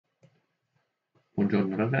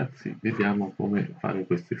Buongiorno ragazzi, vediamo come fare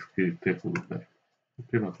queste scritte curve. La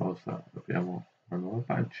prima cosa, apriamo una nuova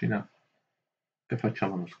pagina e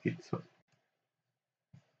facciamo uno schizzo.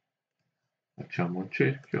 Facciamo un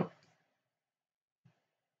cerchio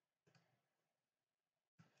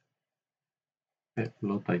e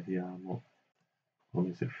lo tagliamo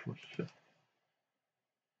come se fosse.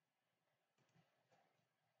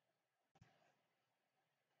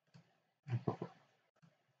 Ecco qua.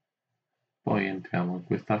 Poi entriamo in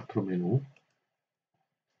quest'altro menu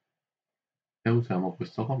e usiamo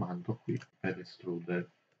questo comando qui per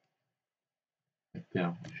estrudere.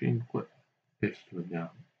 Mettiamo 5,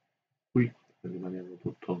 estrudiamo qui, rimaniamo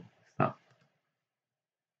tutto come sta.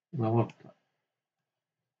 Una volta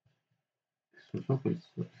estruso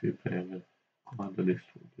questo, si preme il comando di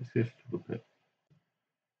estrude, si estrude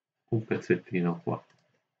un pezzettino qua.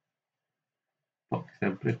 Poi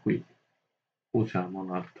sempre qui usiamo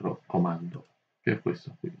un altro comando, che è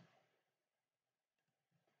questo qui.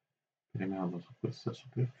 Premiamo su questa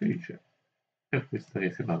superficie e questa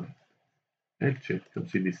si va aperta e il cerchio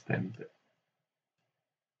si distende.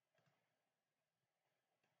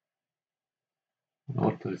 Una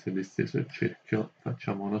volta che si è disteso il cerchio,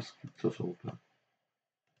 facciamo uno schizzo sopra,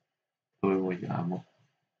 dove vogliamo.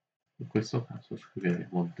 In questo caso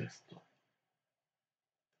scriveremo un testo.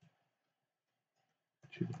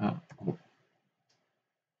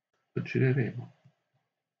 Lo gireremo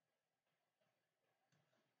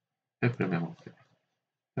e premiamo ok.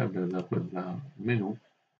 Sempre da quel menu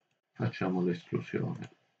facciamo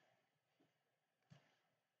l'estrusione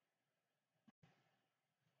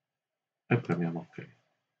e premiamo ok.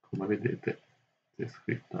 Come vedete è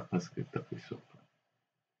scritta la scritta qui sopra.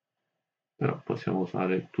 Però possiamo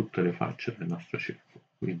usare tutte le facce del nostro cerchio,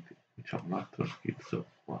 quindi facciamo un altro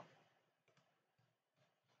schizzo qua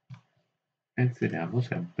e inseriamo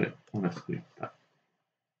sempre una scritta.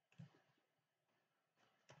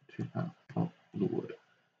 Ci fanno 2.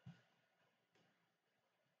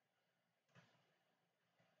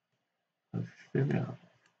 La sistemiamo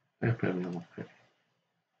e premiamo ok.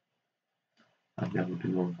 Andiamo di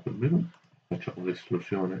nuovo in quel menu, facciamo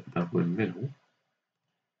l'estrusione da quel menu,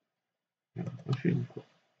 5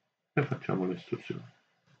 e facciamo l'estrusione.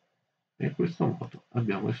 E in questo modo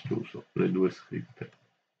abbiamo estruso le due scritte,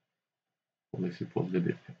 come si può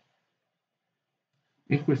vedere.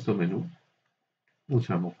 In questo menu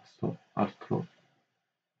usiamo questo altro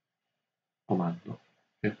comando,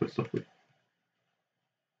 che è questo qui.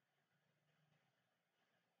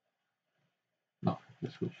 No,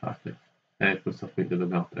 scusate, è questo qui che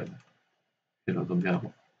dobbiamo prendere. E lo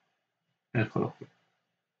dobbiamo, eccolo qui.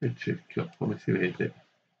 Il cerchio, come si vede,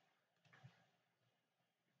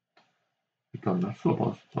 ritorna al suo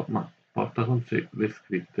posto, ma porta con sé le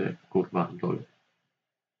scritte curvandole.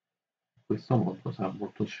 In questo modo sarà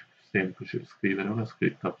molto semplice scrivere una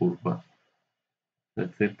scritta curva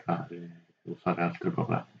senza entrare e usare altri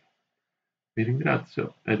programmi. Vi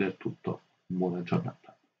ringrazio ed è tutto. Buona giornata.